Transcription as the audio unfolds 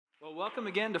Well, welcome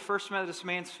again to First Methodist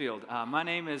Mansfield. My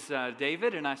name is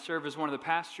David, and I serve as one of the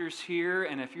pastors here.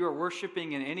 And if you are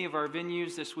worshiping in any of our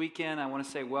venues this weekend, I want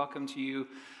to say welcome to you,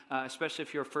 especially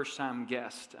if you're a first-time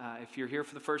guest. If you're here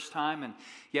for the first time and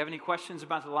you have any questions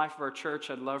about the life of our church,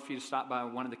 I'd love for you to stop by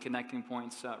one of the connecting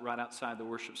points right outside the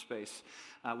worship space.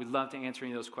 We'd love to answer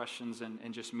any of those questions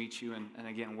and just meet you and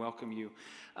again, welcome you.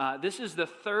 This is the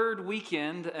third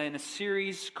weekend in a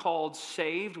series called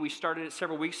Saved. We started it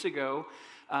several weeks ago.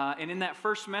 And in that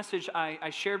first message, I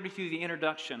shared with you the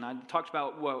introduction. I talked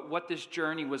about what this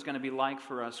journey was going to be like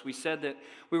for us. We said that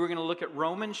we were going to look at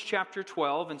Romans chapter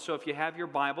 12. And so if you have your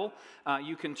Bible,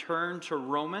 you can turn to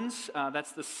Romans.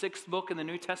 That's the sixth book in the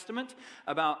New Testament,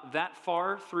 about that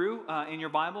far through in your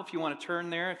Bible. If you want to turn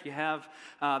there, if you have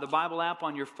the Bible app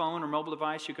on your phone or mobile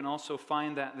device, you can also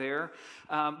find that there.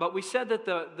 But we said that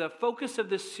the focus of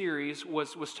this series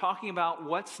was talking about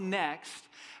what's next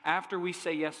after we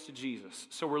say yes to Jesus.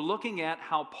 So we're looking at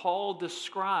how Paul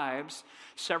describes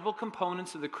several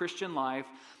components of the Christian life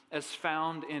as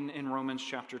found in Romans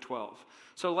chapter 12.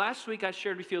 So last week I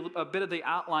shared with you a bit of the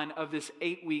outline of this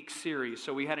 8-week series.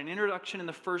 So we had an introduction in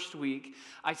the first week.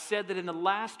 I said that in the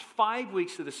last 5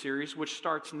 weeks of the series, which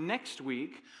starts next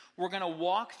week, we're going to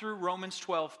walk through Romans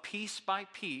 12 piece by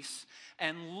piece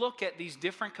and look at these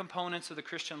different components of the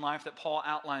Christian life that Paul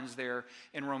outlines there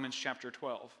in Romans chapter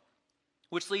 12.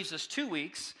 Which leaves us 2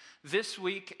 weeks, this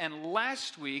week and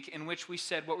last week, in which we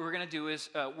said what we were going to do is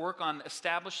work on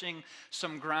establishing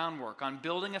some groundwork, on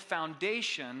building a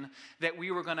foundation that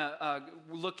we were going to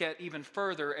look at even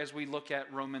further as we look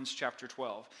at Romans chapter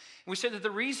 12. And we said that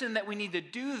the reason that we need to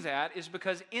do that is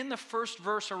because in the first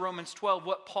verse of Romans 12,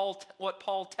 what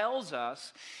Paul tells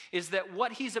us is that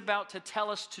what he's about to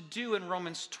tell us to do in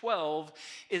Romans 12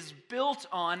 is built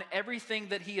on everything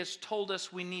that he has told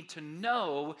us we need to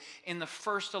know in the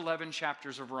first 11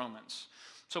 chapters of Romans.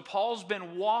 So Paul's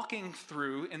been walking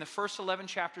through, in the first 11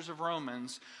 chapters of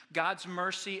Romans, God's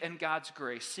mercy and God's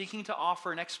grace, seeking to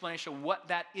offer an explanation of what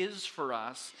that is for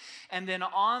us. And then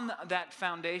on that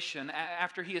foundation,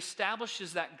 after he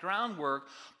establishes that groundwork,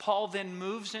 Paul then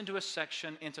moves into a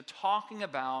section into talking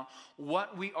about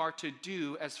what we are to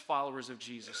do as followers of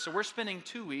Jesus. So we're spending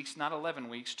 2 weeks, not 11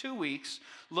 weeks, 2 weeks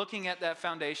looking at that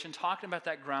foundation, talking about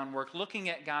that groundwork, looking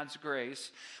at God's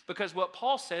grace. Because what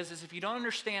Paul says is if you don't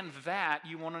understand that,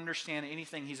 you won't understand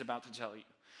anything he's about to tell you.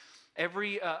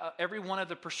 Every one of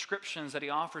the prescriptions that he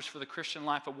offers for the Christian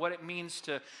life of what it means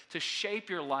to shape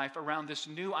your life around this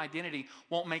new identity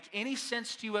won't make any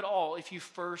sense to you at all if you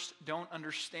first don't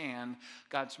understand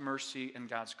God's mercy and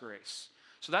God's grace.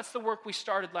 So that's the work we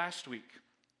started last week.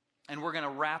 And we're going to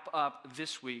wrap up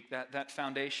this week, that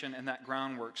foundation and that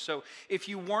groundwork. So if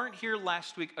you weren't here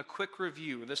last week, a quick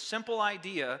review. The simple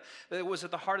idea that was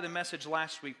at the heart of the message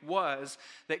last week was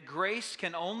that grace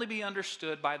can only be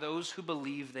understood by those who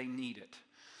believe they need it.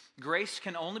 Grace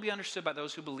can only be understood by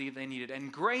those who believe they need it.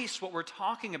 And grace, what we're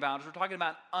talking about is we're talking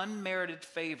about unmerited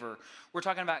favor. We're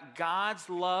talking about God's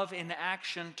love in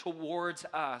action towards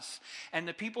us. And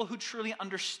the people who truly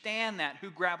understand that, who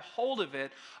grab hold of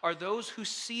it, are those who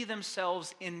see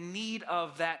themselves in need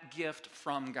of that gift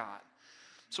from God.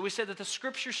 So we said that the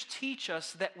scriptures teach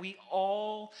us that we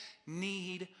all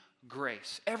need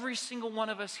grace. Every single one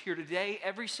of us here today,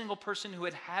 every single person who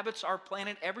inhabits our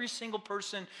planet, every single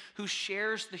person who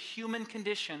shares the human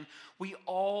condition, we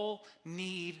all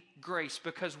need grace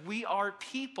because we are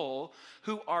people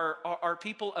who are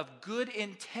people of good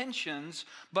intentions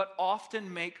but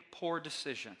often make poor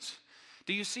decisions.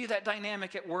 Do you see that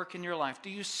dynamic at work in your life? Do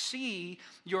you see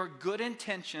your good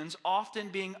intentions often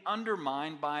being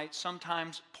undermined by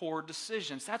sometimes poor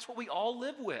decisions? That's what we all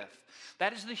live with.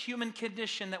 That is the human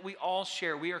condition that we all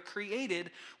share. We are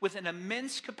created with an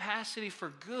immense capacity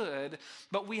for good,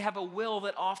 but we have a will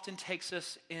that often takes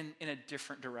us in a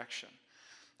different direction.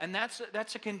 And that's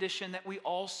a condition that we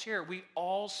all share. We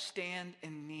all stand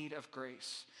in need of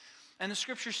grace. And the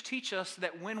scriptures teach us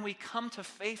that when we come to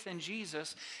faith in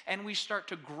Jesus and we start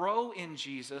to grow in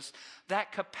Jesus,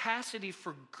 that capacity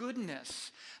for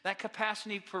goodness, that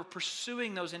capacity for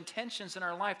pursuing those intentions in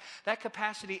our life, that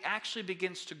capacity actually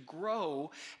begins to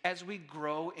grow as we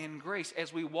grow in grace.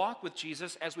 As we walk with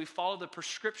Jesus, as we follow the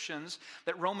prescriptions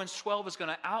that Romans 12 is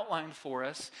going to outline for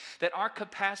us, that our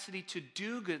capacity to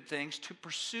do good things, to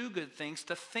pursue good things,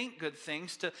 to think good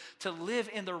things, to live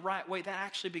in the right way, that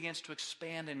actually begins to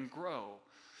expand and grow.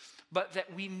 But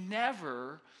that we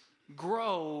never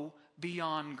grow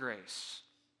beyond grace.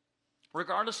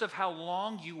 Regardless of how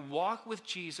long you walk with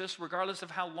Jesus, regardless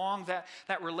of how long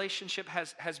that relationship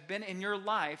has been in your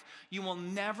life, you will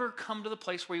never come to the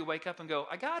place where you wake up and go,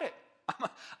 I got it.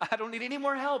 I don't need any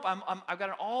more help. I've got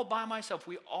it all by myself.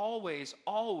 We always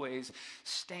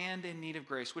stand in need of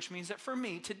grace, which means that for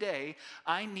me today,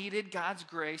 I needed God's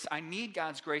grace. I need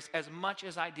God's grace as much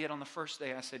as I did on the first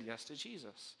day I said yes to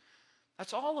Jesus.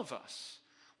 That's all of us.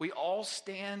 We all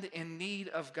stand in need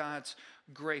of God's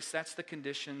grace. That's the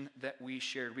condition that we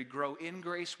shared. We grow in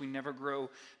grace. We never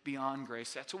grow beyond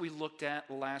grace. That's what we looked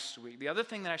at last week. The other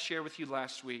thing that I shared with you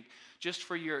last week, just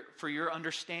for your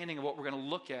understanding of what we're going to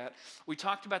look at, we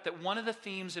talked about that one of the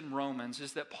themes in Romans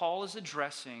is that Paul is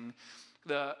addressing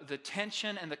the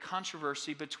tension and the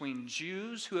controversy between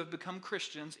Jews who have become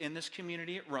Christians in this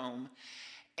community at Rome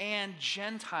and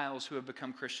Gentiles who have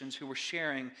become Christians who were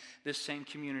sharing this same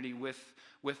community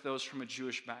with those from a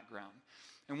Jewish background.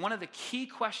 And one of the key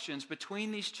questions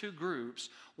between these two groups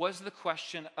was the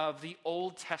question of the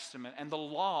Old Testament and the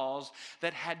laws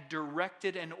that had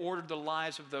directed and ordered the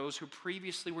lives of those who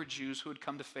previously were Jews who had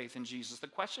come to faith in Jesus. The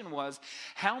question was,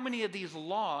 how many of these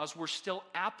laws were still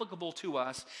applicable to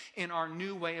us in our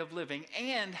new way of living?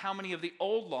 And how many of the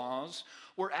old laws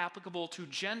were applicable to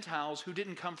Gentiles who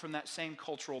didn't come from that same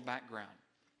cultural background?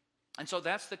 And so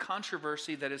that's the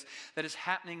controversy that is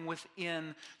happening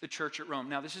within the church at Rome.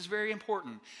 Now, this is very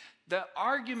important. The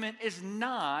argument is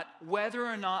not whether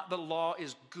or not the law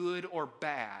is good or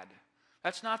bad.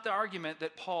 That's not the argument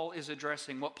that Paul is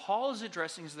addressing. What Paul is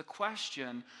addressing is the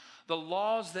question, the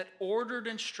laws that ordered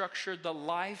and structured the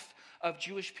life of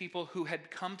Jewish people who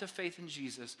had come to faith in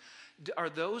Jesus, are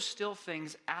those still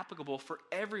things applicable for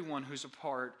everyone who's a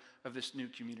part of this new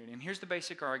community? And here's the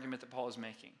basic argument that Paul is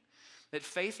making. That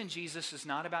faith in Jesus is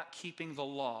not about keeping the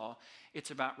law,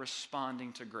 it's about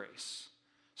responding to grace.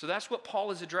 So that's what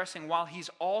Paul is addressing while he's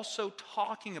also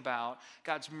talking about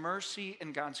God's mercy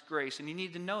and God's grace. And you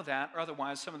need to know that, or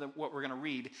otherwise some of what we're going to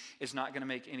read is not going to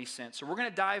make any sense. So we're going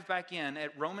to dive back in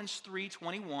at Romans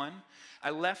 3:21. I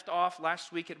left off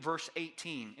last week at verse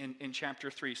 18 in chapter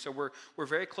 3. So we're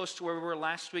very close to where we were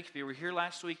last week. If you were here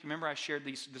last week, remember I shared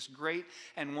this great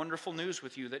and wonderful news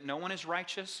with you that no one is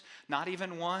righteous, not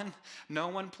even one. No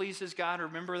one pleases God.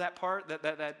 Remember that part,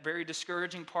 that very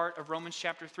discouraging part of Romans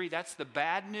chapter 3? That's the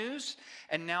bad news.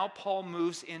 And now Paul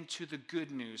moves into the good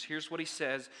news. Here's what he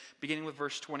says, beginning with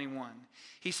verse 21.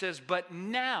 He says, "But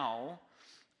now,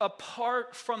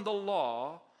 apart from the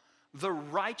law, the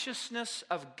righteousness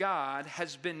of God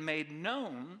has been made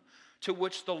known, to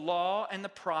which the law and the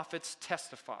prophets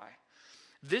testify.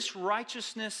 This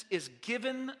righteousness is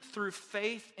given through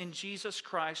faith in Jesus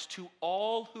Christ to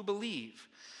all who believe.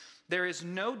 There is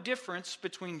no difference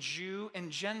between Jew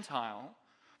and Gentile,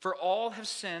 for all have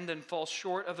sinned and fall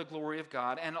short of the glory of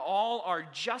God, and all are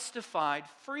justified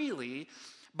freely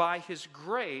by his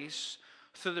grace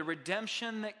through the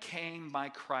redemption that came by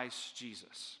Christ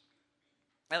Jesus."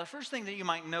 Now, the first thing that you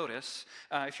might notice,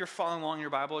 if you're following along in your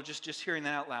Bible, just hearing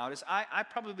that out loud, is I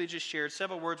probably just shared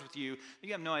several words with you.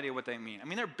 You have no idea what they mean. I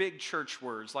mean, they're big church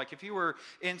words. Like if you were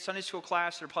in Sunday school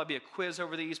class, there'd probably be a quiz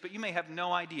over these, but you may have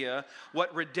no idea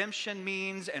what redemption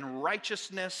means and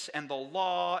righteousness and the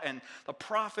law and the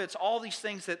prophets, all these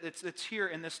things that's here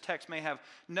in this text may have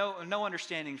no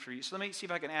understanding for you. So let me see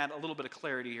if I can add a little bit of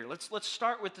clarity here. Let's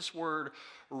start with this word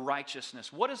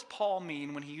righteousness. What does Paul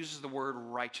mean when he uses the word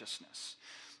righteousness?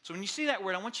 So when you see that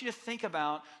word, I want you to think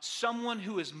about someone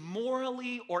who is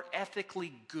morally or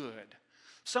ethically good.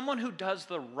 Someone who does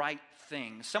the right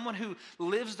thing. Someone who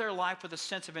lives their life with a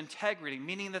sense of integrity,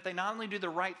 meaning that they not only do the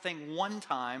right thing one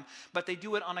time, but they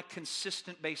do it on a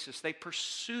consistent basis. They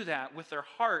pursue that with their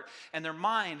heart and their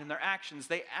mind and their actions.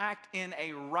 They act in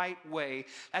a right way.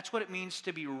 That's what it means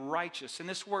to be righteous. And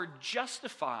this word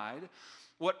justified,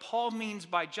 what Paul means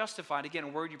by justified, again, a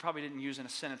word you probably didn't use in a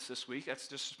sentence this week, that's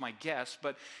just my guess,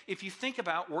 but if you think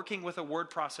about working with a word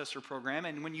processor program,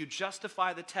 and when you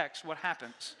justify the text, what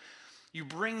happens? You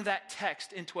bring that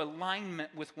text into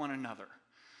alignment with one another.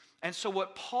 And so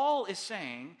what Paul is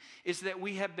saying is that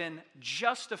we have been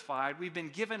justified, we've been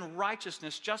given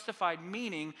righteousness, justified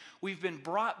meaning we've been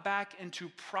brought back into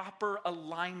proper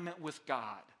alignment with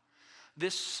God.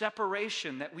 This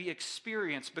separation that we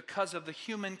experience because of the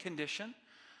human condition,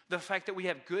 the fact that we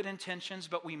have good intentions,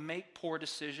 but we make poor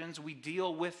decisions. We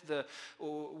deal with the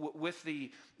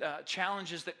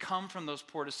challenges that come from those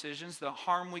poor decisions, the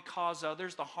harm we cause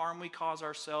others, the harm we cause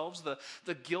ourselves, the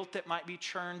guilt that might be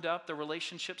churned up, the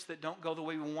relationships that don't go the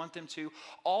way we want them to.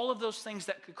 All of those things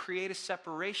that could create a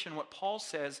separation, what Paul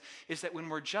says is that when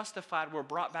we're justified, we're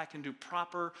brought back into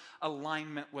proper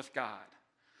alignment with God.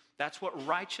 That's what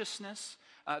righteousness,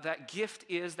 that gift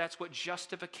is. That's what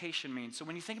justification means. So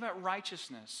when you think about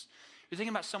righteousness, You're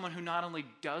thinking about someone who not only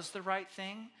does the right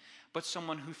thing, but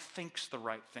someone who thinks the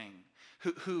right thing,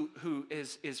 who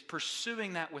is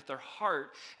pursuing that with their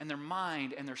heart and their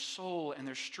mind and their soul and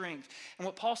their strength. And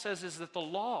what Paul says is that the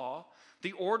law,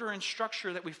 the order and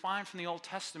structure that we find from the Old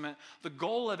Testament, the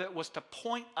goal of it was to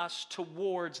point us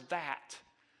towards that,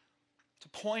 to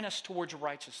point us towards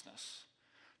righteousness,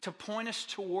 to point us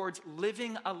towards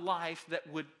living a life that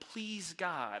would please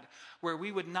God, where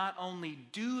we would not only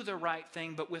do the right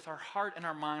thing, but with our heart and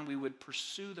our mind, we would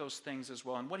pursue those things as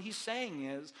well. And what he's saying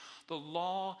is the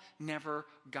law never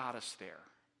got us there.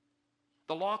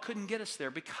 The law couldn't get us there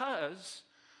because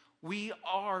we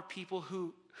are people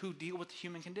who deal with the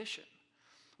human condition.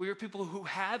 We are people who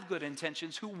have good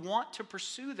intentions, who want to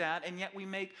pursue that, and yet we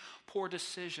make poor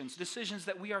decisions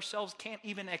that we ourselves can't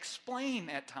even explain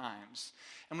at times.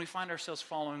 And we find ourselves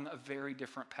following a very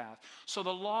different path. So the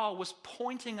law was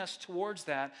pointing us towards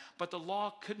that, but the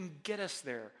law couldn't get us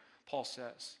there, Paul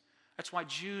says. That's why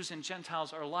Jews and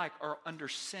Gentiles are under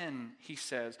sin, he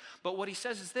says. But what he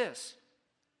says is this,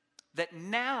 that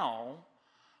now,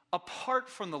 apart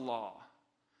from the law,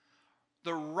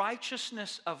 the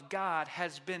righteousness of God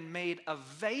has been made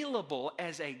available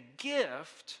as a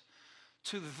gift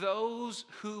to those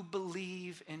who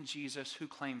believe in Jesus, who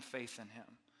claim faith in him.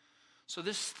 So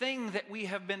this thing that we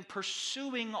have been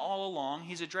pursuing all along,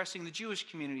 he's addressing the Jewish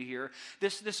community here,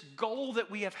 this goal that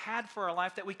we have had for our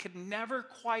life that we could never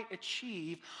quite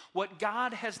achieve, what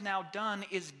God has now done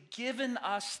is given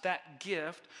us that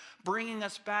gift, bringing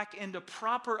us back into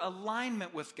proper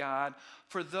alignment with God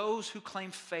for those who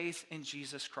claim faith in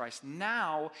Jesus Christ.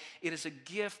 Now it is a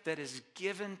gift that is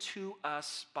given to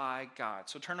us by God.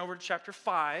 So turn over to chapter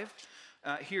 5.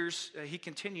 He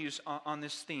continues on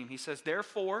this theme. He says,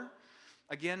 therefore,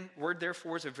 again, word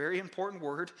therefore is a very important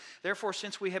word. Therefore,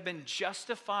 since we have been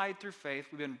justified through faith,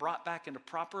 we've been brought back into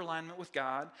proper alignment with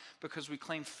God because we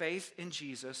claim faith in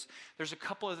Jesus. There's a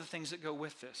couple other things that go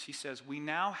with this. He says, we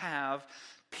now have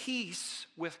peace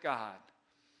with God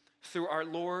through our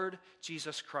Lord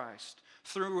Jesus Christ,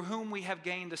 through whom we have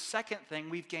gained the second thing.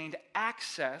 We've gained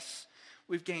access.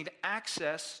 We've gained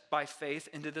access by faith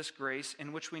into this grace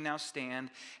in which we now stand,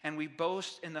 and we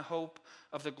boast in the hope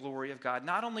of the glory of God.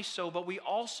 Not only so, but we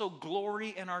also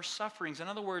glory in our sufferings. In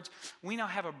other words, we now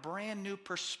have a brand new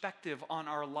perspective on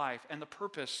our life and the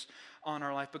purpose on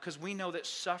our life, because we know that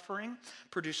suffering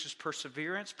produces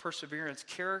perseverance, perseverance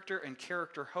character, and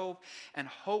character hope, and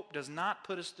hope does not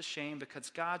put us to shame because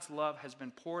God's love has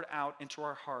been poured out into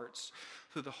our hearts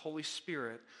through the Holy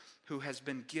Spirit who has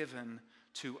been given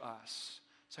to us.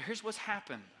 So here's what's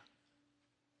happened.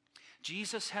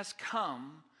 Jesus has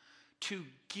come to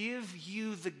give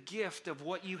you the gift of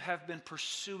what you have been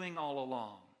pursuing all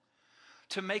along,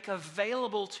 to make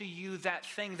available to you that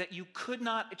thing that you could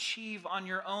not achieve on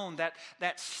your own,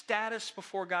 that status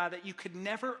before God that you could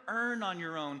never earn on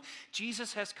your own.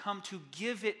 Jesus has come to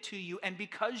give it to you, and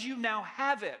because you now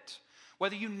have it,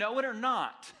 whether you know it or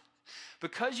not,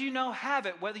 because you now have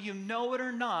it, whether you know it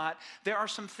or not, there are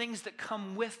some things that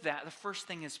come with that. The first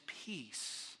thing is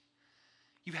peace.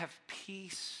 You have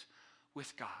peace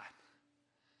with God.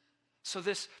 So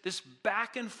this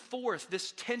back and forth,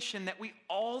 this tension that we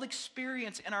all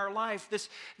experience in our life,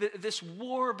 this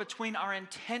war between our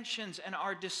intentions and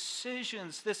our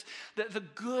decisions, the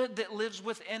good that lives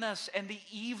within us and the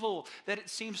evil that it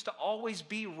seems to always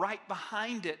be right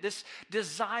behind it, this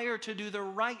desire to do the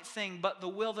right thing, but the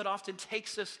will that often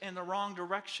takes us in the wrong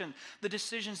direction, the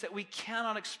decisions that we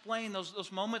cannot explain,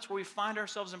 those moments where we find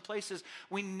ourselves in places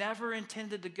we never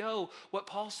intended to go. What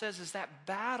Paul says is that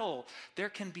battle, there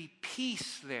can be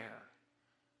peace there.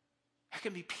 There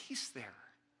can be peace there.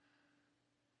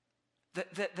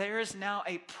 That there is now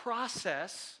a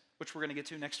process, which we're going to get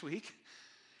to next week.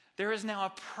 There is now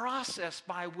a process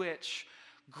by which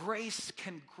grace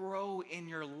can grow in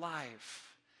your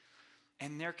life.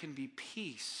 And there can be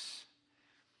peace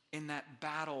in that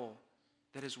battle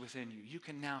that is within you. You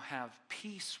can now have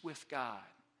peace with God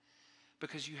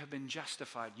because you have been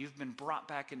justified. You've been brought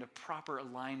back into proper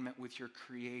alignment with your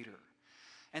Creator.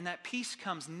 And that peace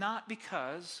comes not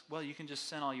because, well, you can just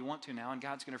sin all you want to now and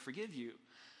God's going to forgive you.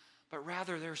 But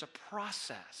rather there's a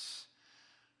process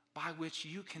by which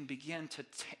you can begin to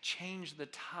change the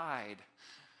tide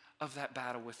of that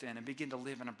battle within and begin to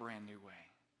live in a brand new way.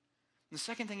 And the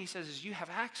second thing he says is you have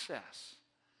access.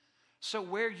 So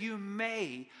where you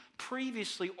may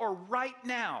previously or right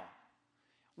now,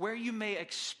 where you may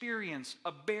experience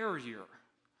a barrier,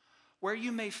 where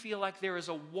you may feel like there is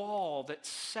a wall that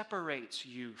separates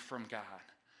you from God,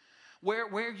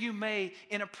 where you may,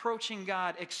 in approaching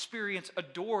God, experience a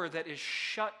door that is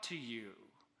shut to you,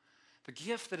 The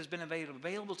gift that has been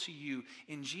available to you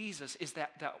in Jesus is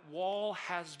that that wall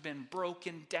has been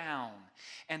broken down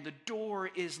and the door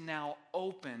is now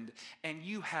opened and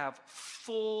you have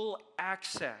full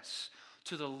access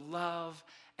to the love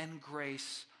and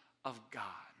grace of God.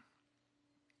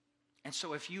 And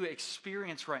so if you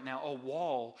experience right now a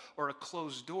wall or a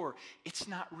closed door, it's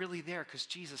not really there because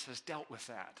Jesus has dealt with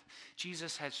that.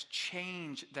 Jesus has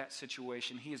changed that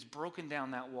situation. He has broken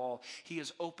down that wall. He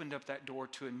has opened up that door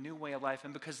to a new way of life.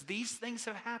 And because these things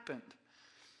have happened,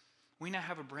 we now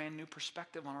have a brand new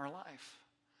perspective on our life.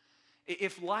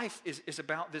 If life is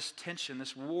about this tension,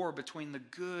 this war between the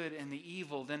good and the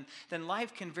evil, then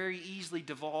life can very easily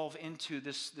devolve into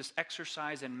this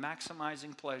exercise in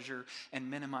maximizing pleasure and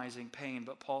minimizing pain.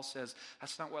 But Paul says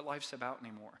that's not what life's about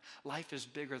anymore. Life is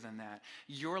bigger than that.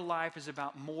 Your life is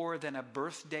about more than a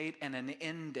birth date and an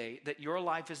end date. That your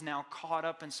life is now caught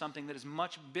up in something that is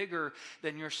much bigger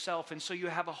than yourself. And so you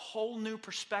have a whole new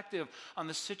perspective on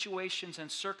the situations and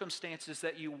circumstances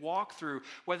that you walk through,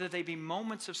 whether they be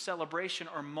moments of celebration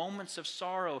or moments of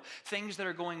sorrow, things that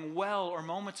are going well or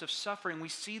moments of suffering. We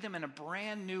see them in a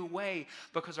brand new way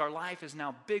because our life is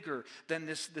now bigger than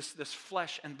this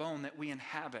flesh and bone that we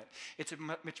inhabit. It's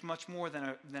much more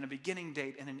than a beginning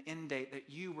date and an end date, that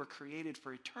you were created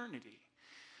for eternity.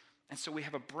 And so we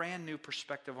have a brand new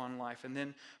perspective on life. And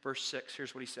then verse 6,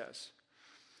 here's what he says.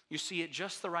 You see, at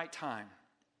just the right time,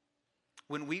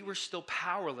 when we were still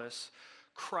powerless,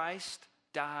 Christ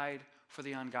died for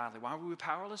the ungodly. Why were we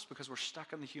powerless? Because we're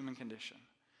stuck in the human condition.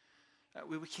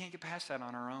 We can't get past that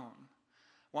on our own.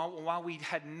 While we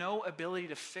had no ability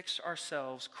to fix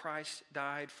ourselves, Christ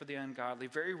died for the ungodly.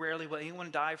 Very rarely will anyone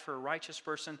die for a righteous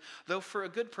person, though for a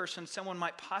good person, someone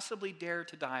might possibly dare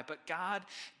to die. But God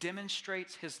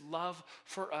demonstrates his love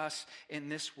for us in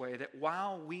this way, that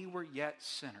while we were yet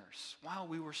sinners, while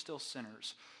we were still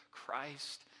sinners,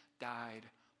 Christ died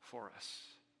for us.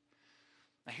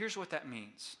 Now here's what that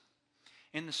means.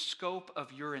 In the scope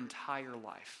of your entire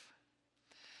life.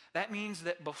 That means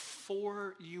that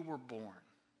before you were born,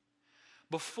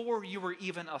 before you were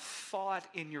even a thought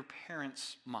in your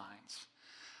parents' minds,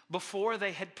 before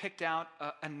they had picked out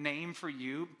a name for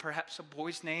you, perhaps a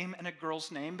boy's name and a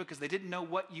girl's name because they didn't know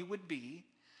what you would be,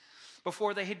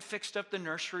 before they had fixed up the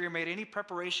nursery or made any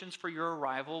preparations for your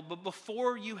arrival, but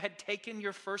before you had taken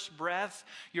your first breath,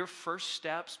 your first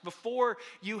steps, before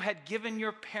you had given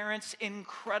your parents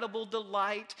incredible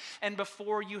delight, and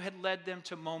before you had led them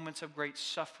to moments of great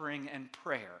suffering and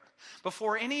prayer.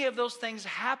 Before any of those things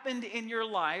happened in your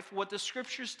life, what the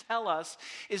scriptures tell us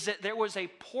is that there was a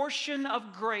portion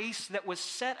of grace that was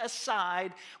set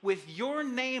aside with your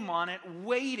name on it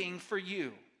waiting for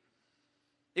you.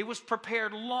 It was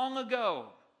prepared long ago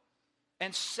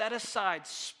and set aside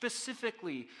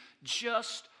specifically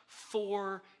just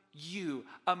for you.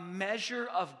 A measure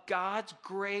of God's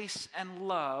grace and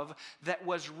love that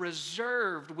was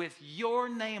reserved with your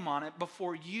name on it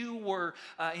before you were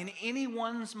in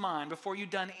anyone's mind, before you'd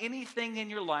done anything in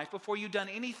your life, before you'd done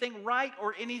anything right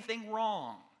or anything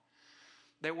wrong.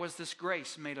 There was this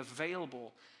grace made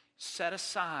available, set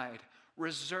aside,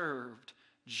 reserved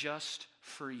just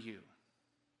for you.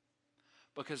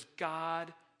 Because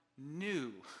God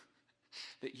knew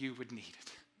that you would need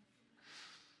it.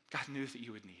 God knew that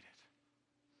you would need it.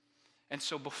 And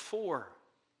so before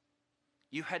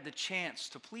you had the chance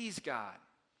to please God,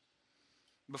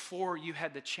 before you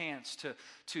had the chance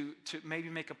to maybe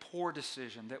make a poor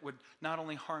decision that would not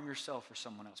only harm yourself or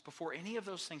someone else, before any of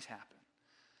those things happened,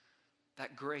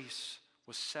 that grace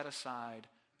was set aside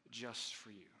just for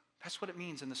you. That's what it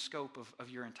means in the scope of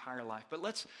your entire life. But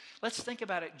let's think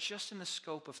about it just in the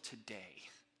scope of today.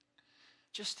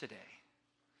 Just today.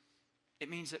 It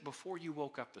means that before you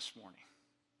woke up this morning,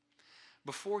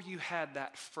 before you had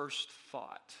that first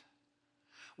thought,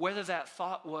 whether that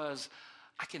thought was,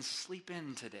 I can sleep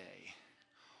in today,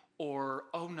 or,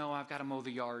 oh no, I've got to mow the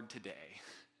yard today.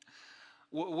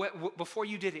 Before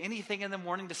you did anything in the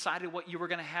morning, decided what you were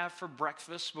going to have for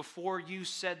breakfast, before you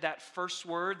said that first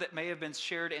word that may have been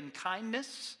shared in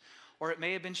kindness, or it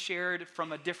may have been shared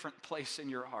from a different place in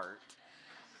your heart.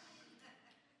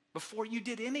 Before you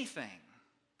did anything,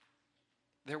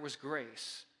 there was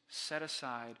grace set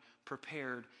aside,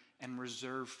 prepared, and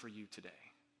reserved for you today.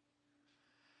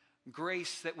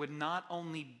 Grace that would not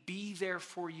only be there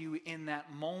for you in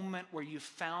that moment where you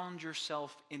found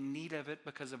yourself in need of it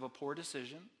because of a poor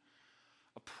decision,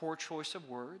 a poor choice of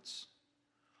words,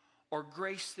 or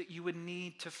grace that you would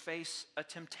need to face a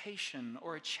temptation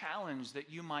or a challenge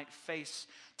that you might face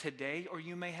today or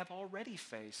you may have already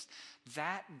faced.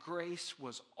 That grace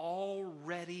was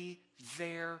already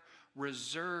there,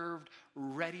 reserved,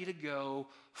 ready to go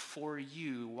for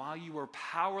you while you were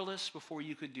powerless, before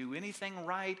you could do anything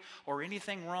right or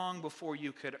anything wrong, before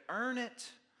you could earn it,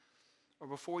 or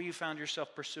before you found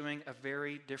yourself pursuing a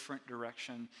very different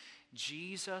direction.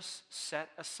 Jesus set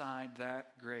aside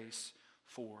that grace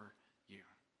for you.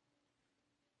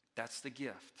 That's the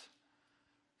gift.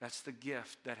 That's the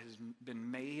gift that has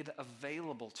been made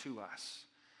available to us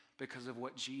because of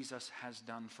what Jesus has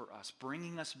done for us,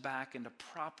 bringing us back into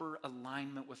proper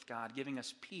alignment with God, giving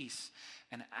us peace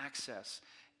and access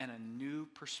and a new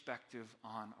perspective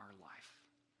on our life.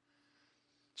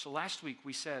 So last week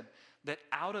we said that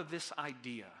out of this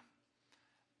idea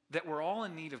that we're all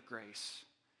in need of grace,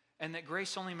 and that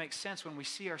grace only makes sense when we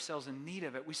see ourselves in need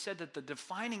of it, we said that the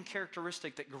defining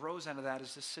characteristic that grows out of that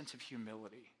is this sense of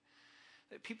humility.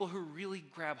 That people who really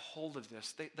grab hold of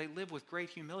this, they live with great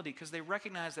humility because they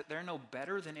recognize that they're no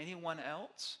better than anyone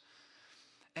else,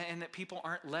 and that people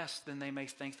aren't less than they may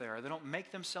think they are. They don't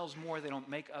make themselves more, they don't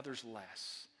make others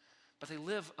less. But they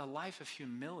live a life of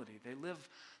humility.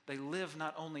 They live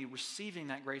not only receiving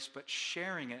that grace, but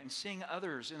sharing it and seeing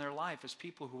others in their life as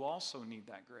people who also need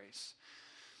that grace.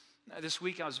 This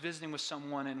week I was visiting with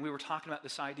someone and we were talking about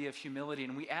this idea of humility,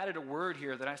 and we added a word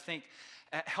here that I think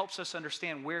helps us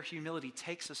understand where humility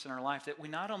takes us in our life. That we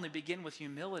not only begin with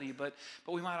humility, but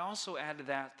we might also add to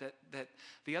that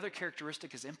the other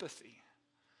characteristic is empathy.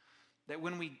 That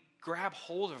when we grab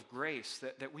hold of grace,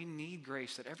 that we need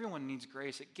grace, that everyone needs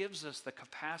grace, it gives us the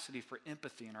capacity for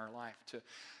empathy in our life,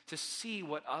 to see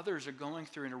what others are going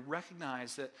through and to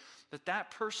recognize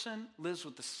that person lives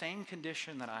with the same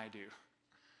condition that I do.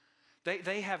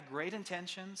 They have great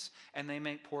intentions and they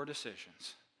make poor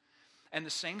decisions. And the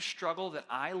same struggle that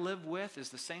I live with is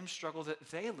the same struggle that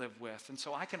they live with. And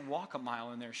so I can walk a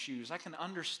mile in their shoes. I can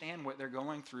understand what they're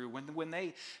going through. When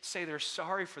they say they're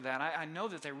sorry for that, I know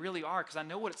that they really are, because I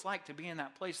know what it's like to be in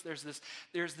that place. There's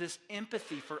this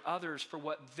empathy for others, for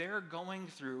what they're going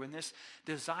through, and this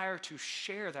desire to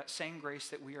share that same grace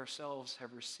that we ourselves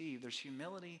have received. There's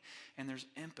humility and there's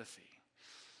empathy.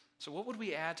 So what would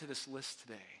we add to this list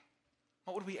today?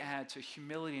 What would we add to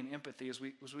humility and empathy as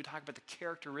we talk about the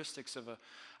characteristics of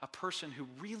a person who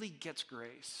really gets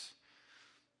grace?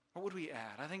 What would we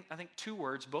add? I think two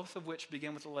words, both of which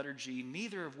begin with the letter G,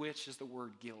 neither of which is the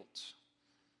word guilt.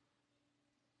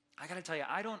 I got to tell you,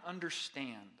 I don't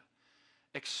understand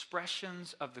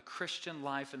expressions of the Christian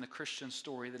life and the Christian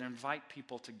story that invite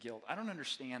people to guilt. I don't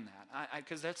understand that,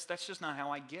 because that's just not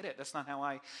how I get it. That's not how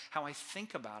I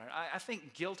think about it. I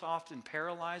think guilt often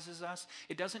paralyzes us.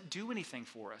 It doesn't do anything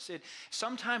for us.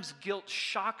 Sometimes guilt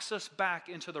shocks us back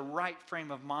into the right frame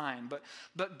of mind,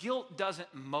 but guilt doesn't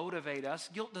motivate us.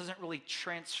 Guilt doesn't really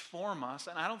transform us,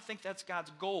 and I don't think that's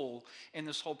God's goal in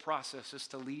this whole process, is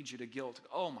to lead you to guilt.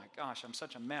 Oh my gosh, I'm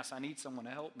such a mess. I need someone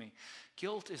to help me.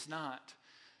 Guilt is not.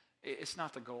 It's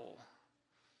not the goal.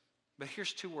 But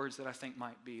here's two words that I think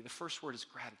might be. The first word is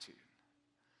gratitude.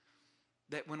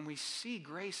 That when we see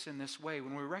grace in this way,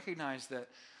 when we recognize that,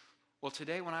 well,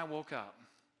 today when I woke up,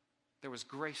 there was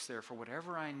grace there for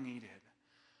whatever I needed,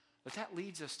 that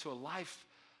leads us to a life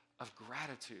of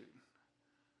gratitude,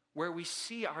 where we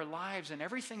see our lives and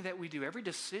everything that we do, every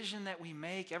decision that we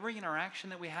make, every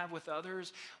interaction that we have with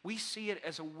others, we see it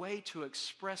as a way to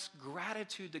express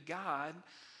gratitude to God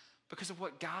because of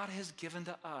what God has given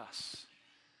to us.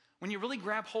 When you really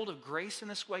grab hold of grace in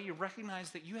this way, you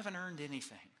recognize that you haven't earned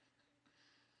anything.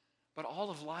 But all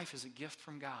of life is a gift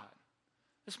from God.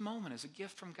 This moment is a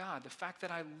gift from God. The fact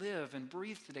that I live and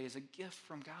breathe today is a gift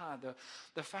from God.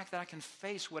 The fact that I can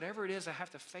face whatever it is I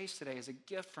have to face today is a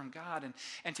gift from God.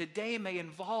 And today may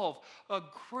involve a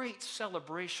great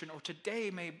celebration, or today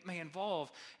may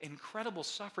involve incredible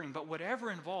suffering. But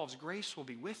whatever involves, grace will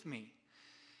be with me.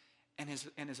 And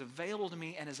is available to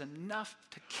me and is enough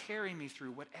to carry me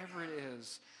through whatever it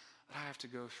is that I have to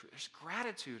go through. There's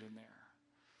gratitude in there.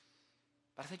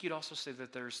 But I think you'd also say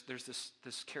that there's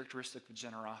this characteristic of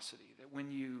generosity, that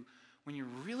when you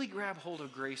really grab hold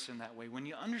of grace in that way, when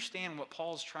you understand what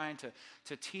Paul's trying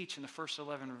to teach in the first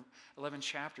 11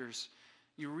 chapters,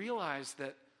 you realize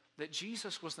that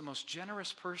Jesus was the most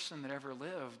generous person that ever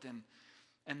lived,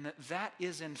 and that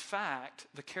is, in fact,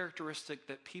 the characteristic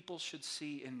that people should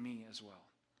see in me as well.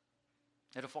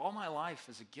 That if all my life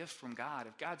is a gift from God,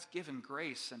 if God's given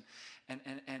grace and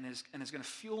is going to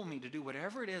fuel me to do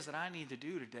whatever it is that I need to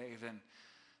do today, then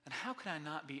how can I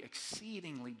not be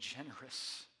exceedingly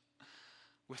generous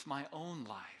with my own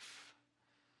life?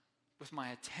 with my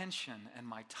attention and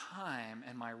my time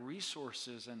and my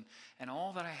resources and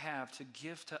all that I have to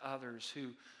give to others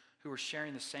who are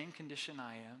sharing the same condition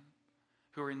I am,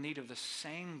 who are in need of the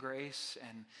same grace,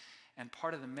 and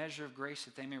part of the measure of grace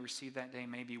that they may receive that day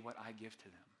may be what I give to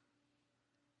them.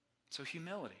 So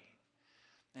humility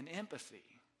and empathy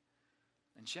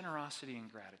and generosity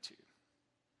and gratitude.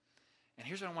 And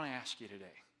here's what I want to ask you today.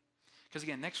 Because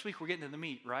again, next week we're getting to the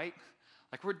meat, right?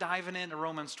 Like we're diving into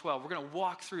Romans 12. We're going to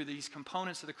walk through these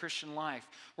components of the Christian life.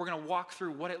 We're going to walk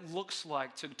through what it looks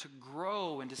like to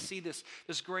grow and to see this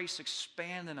grace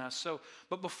expand in us.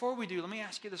 But before we do, let me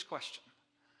ask you this question.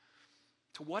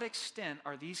 To what extent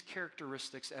are these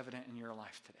characteristics evident in your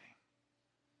life today?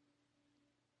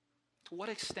 To what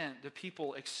extent do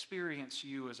people experience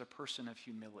you as a person of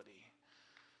humility,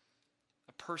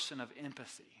 a person of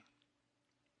empathy,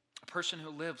 a person who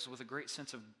lives with a great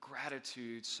sense of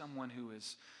gratitude, someone who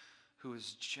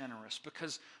is generous?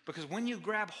 Because when you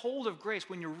grab hold of grace,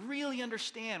 when you really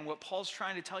understand what Paul's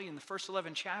trying to tell you in the first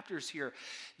 11 chapters here,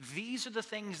 these are the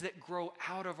things that grow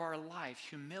out of our life: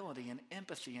 humility and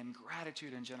empathy and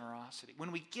gratitude and generosity.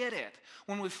 When we get it,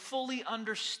 when we fully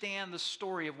understand the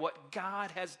story of what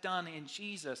God has done in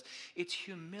Jesus, it's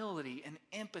humility and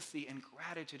empathy and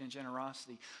gratitude and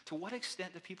generosity. To what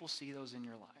extent do people see those in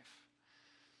your life?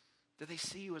 Do they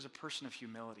see you as a person of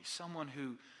humility, someone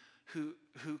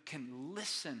who can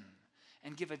listen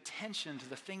and give attention to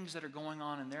the things that are going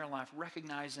on in their life,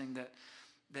 recognizing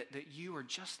that you are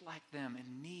just like them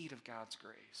in need of God's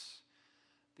grace?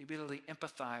 The ability to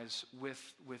empathize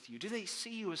with you. Do they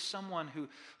see you as someone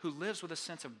who lives with a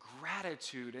sense of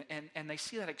gratitude, and they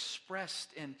see that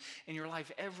expressed in your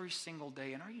life every single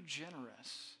day? And are you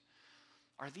generous?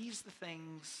 Are these the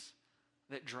things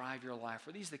that drive your life?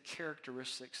 Are these the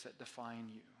characteristics that define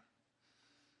you?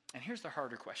 And here's the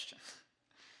harder question.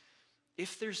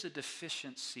 If there's a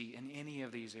deficiency in any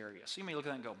of these areas, so you may look at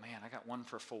that and go, man, I got 1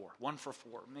 for 4.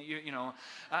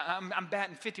 I'm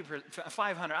batting 50 for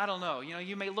 500. I don't know.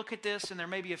 You may look at this and there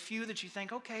may be a few that you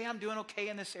think, okay, I'm doing okay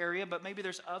in this area, but maybe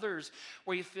there's others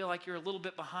where you feel like you're a little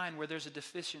bit behind, where there's a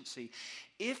deficiency.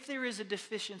 If there is a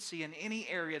deficiency in any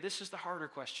area, this is the harder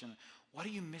question. What are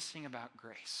you missing about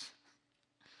grace?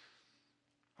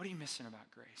 What are you missing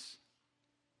about grace?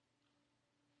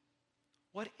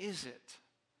 What is it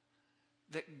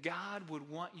that God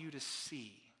would want you to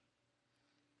see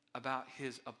about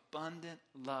his abundant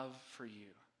love for you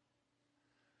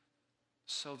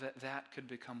so that could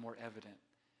become more evident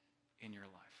in your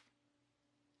life?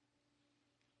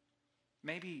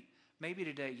 Maybe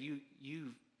today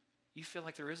you feel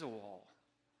like there is a wall.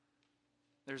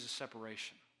 There's a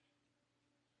separation.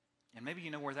 And maybe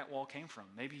you know where that wall came from.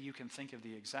 Maybe you can think of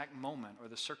the exact moment or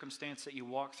the circumstance that you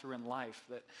walk through in life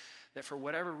that for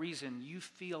whatever reason you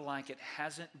feel like it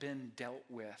hasn't been dealt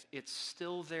with. It's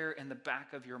still there in the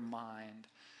back of your mind,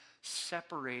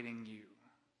 separating you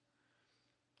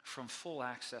from full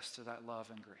access to that love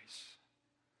and grace.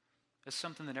 It's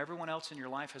something that everyone else in your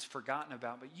life has forgotten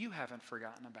about, but you haven't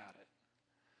forgotten about it.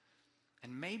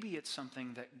 And maybe it's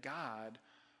something that God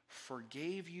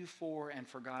forgave you for and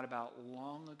forgot about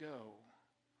long ago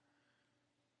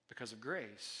because of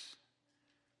grace,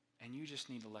 and you just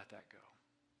need to let that go.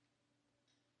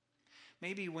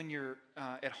 Maybe when you're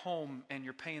at home and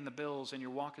you're paying the bills and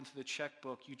you're walking through the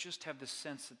checkbook, you just have this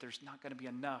sense that there's not going to be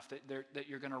enough, that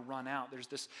you're going to run out. There's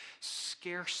this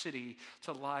scarcity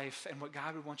to life, and what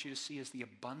God would want you to see is the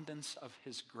abundance of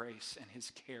his grace and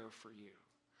his care for you.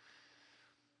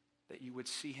 That you would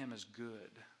see him as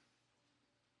good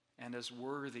and as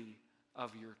worthy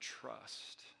of your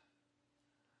trust.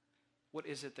 What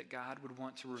is it that God would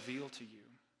want to reveal to you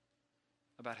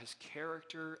about his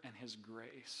character and his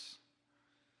grace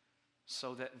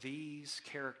so that these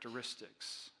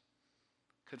characteristics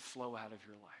could flow out of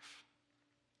your life?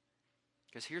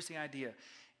 Because here's the idea.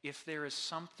 If there is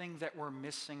something that we're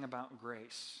missing about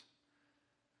grace,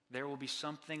 there will be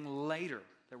something later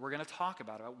that we're going to talk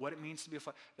about what it means to be a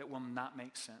follower that will not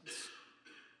make sense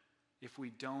if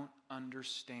we don't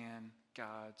understand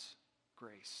God's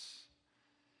grace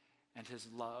and his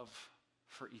love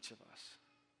for each of us.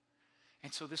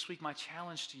 And so this week, my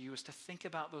challenge to you is to think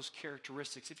about those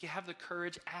characteristics. If you have the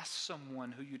courage, ask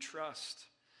someone who you trust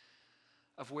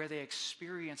of where they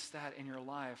experienced that in your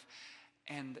life.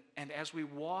 And as we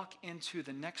walk into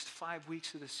the next 5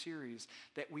 weeks of the series,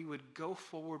 that we would go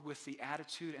forward with the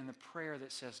attitude and the prayer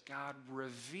that says, God,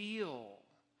 reveal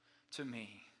to me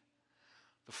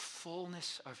the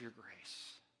fullness of your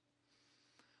grace,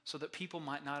 so that people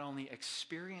might not only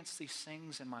experience these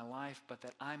things in my life, but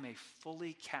that I may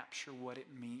fully capture what it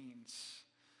means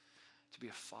to be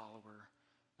a follower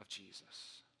of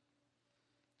Jesus.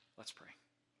 Let's pray.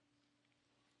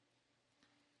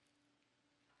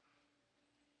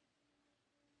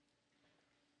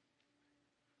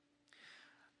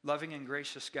 Loving and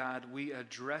gracious God, we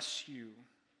address you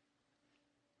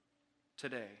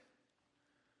today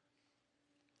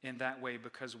in that way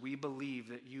because we believe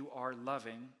that you are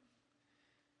loving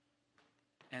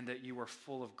and that you are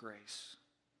full of grace.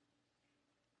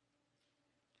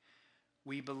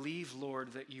 We believe,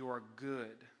 Lord, that you are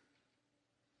good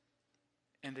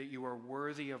and that you are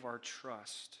worthy of our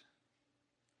trust,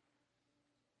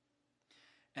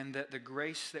 and that the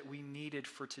grace that we needed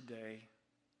for today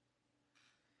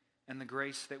and the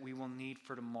grace that we will need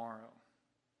for tomorrow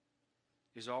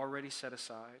is already set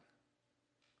aside,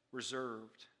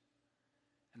 reserved,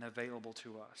 and available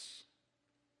to us.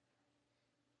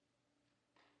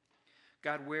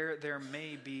 God, where there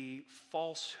may be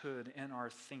falsehood in our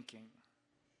thinking,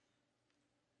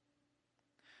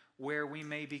 where we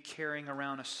may be carrying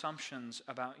around assumptions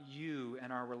about you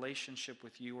and our relationship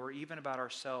with you, or even about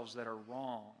ourselves that are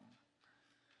wrong,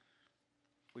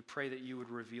 we pray that you would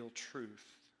reveal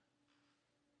truth.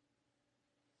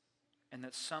 And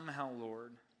that somehow,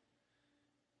 Lord,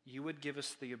 you would give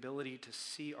us the ability to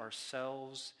see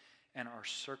ourselves and our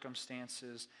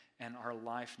circumstances and our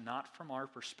life not from our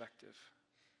perspective,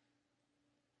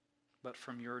 but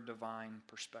from your divine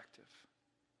perspective.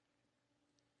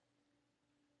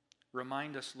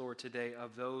 Remind us, Lord, today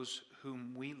of those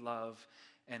whom we love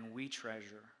and we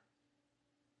treasure.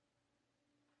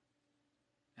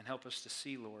 And help us to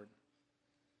see, Lord,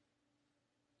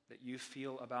 that you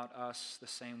feel about us the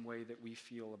same way that we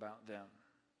feel about them.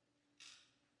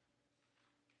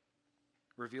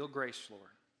 Reveal grace,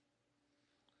 Lord,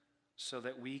 so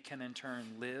that we can in turn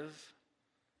live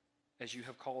as you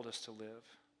have called us to live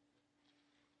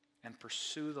and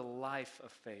pursue the life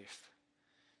of faith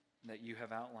that you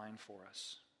have outlined for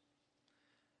us.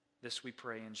 This we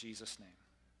pray in Jesus' name.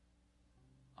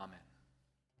 Amen.